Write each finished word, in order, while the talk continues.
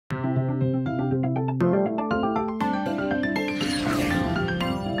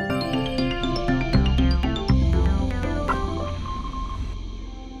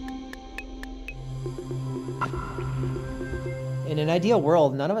an ideal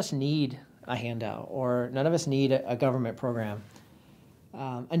world, none of us need a handout or none of us need a government program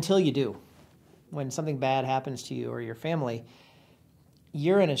until you do. When something bad happens to you or your family,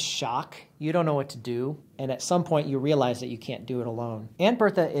 you're in a shock, you don't know what to do, and at some point you realize that you can't do it alone. Aunt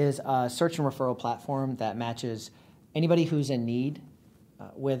Bertha is a search and referral platform that matches anybody who's in need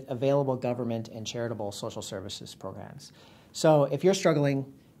with available government and charitable social services programs. So if you're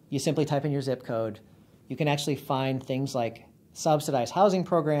struggling, you simply type in your zip code. You can actually find things like subsidized housing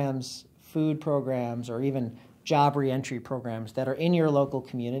programs, food programs, or even job reentry programs that are in your local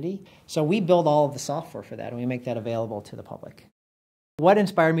community. So we build all of the software for that, and we make that available to the public. What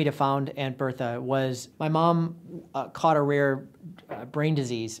inspired me to found Aunt Bertha was my mom caught a rare brain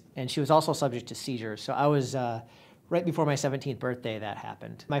disease, and she was also subject to seizures. So I was, right before my 17th birthday, that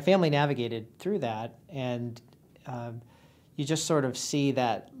happened. My family navigated through that, and you just sort of see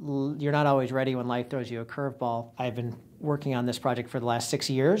that you're not always ready when life throws you a curveball. I've been working on this project for the last 6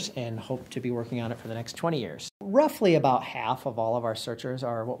 years and hope to be working on it for the next 20 years. Roughly about half of all of our searchers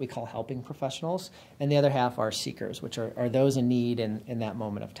are what we call helping professionals, and the other half are seekers, which are those in need in that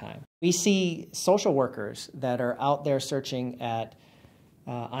moment of time. We see social workers that are out there searching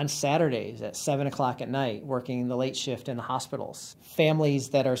on Saturdays at 7 o'clock at night, working the late shift in the hospitals. Families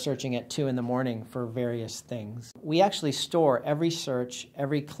that are searching at 2 in the morning for various things. We actually store every search,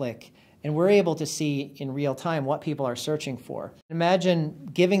 every click, and we're able to see in real time what people are searching for. Imagine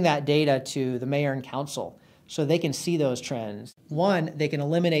giving that data to the mayor and council so they can see those trends. One, they can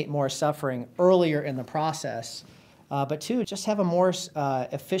eliminate more suffering earlier in the process, but two, just have a more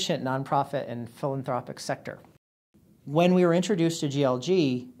efficient nonprofit and philanthropic sector. When we were introduced to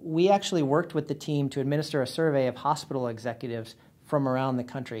GLG, we actually worked with the team to administer a survey of hospital executives from around the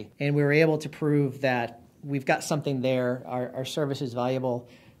country. And we were able to prove that we've got something there. Our service is valuable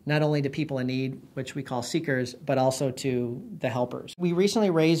not only to people in need, which we call seekers, but also to the helpers. We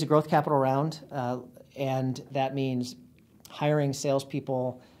recently raised a growth capital round, and that means hiring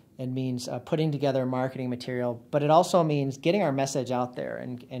salespeople. It means putting together marketing material, but it also means getting our message out there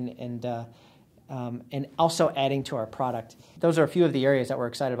and also adding to our product. Those are a few of the areas that we're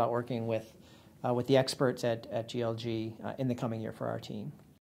excited about working with the experts at GLG in the coming year for our team.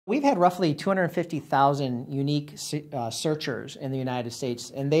 We've had roughly 250,000 unique searchers in the United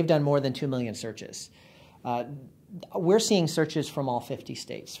States, and they've done more than 2 million searches. We're seeing searches from all 50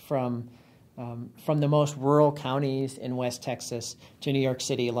 states, from the most rural counties in West Texas to New York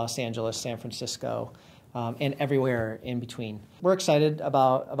City, Los Angeles, San Francisco, and everywhere in between. We're excited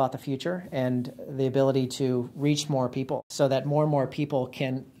about the future and the ability to reach more people so that more and more people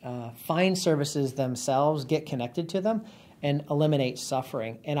can find services themselves, get connected to them, and eliminate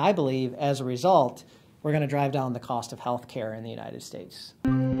suffering. And I believe, as a result, we're going to drive down the cost of health care in the United States.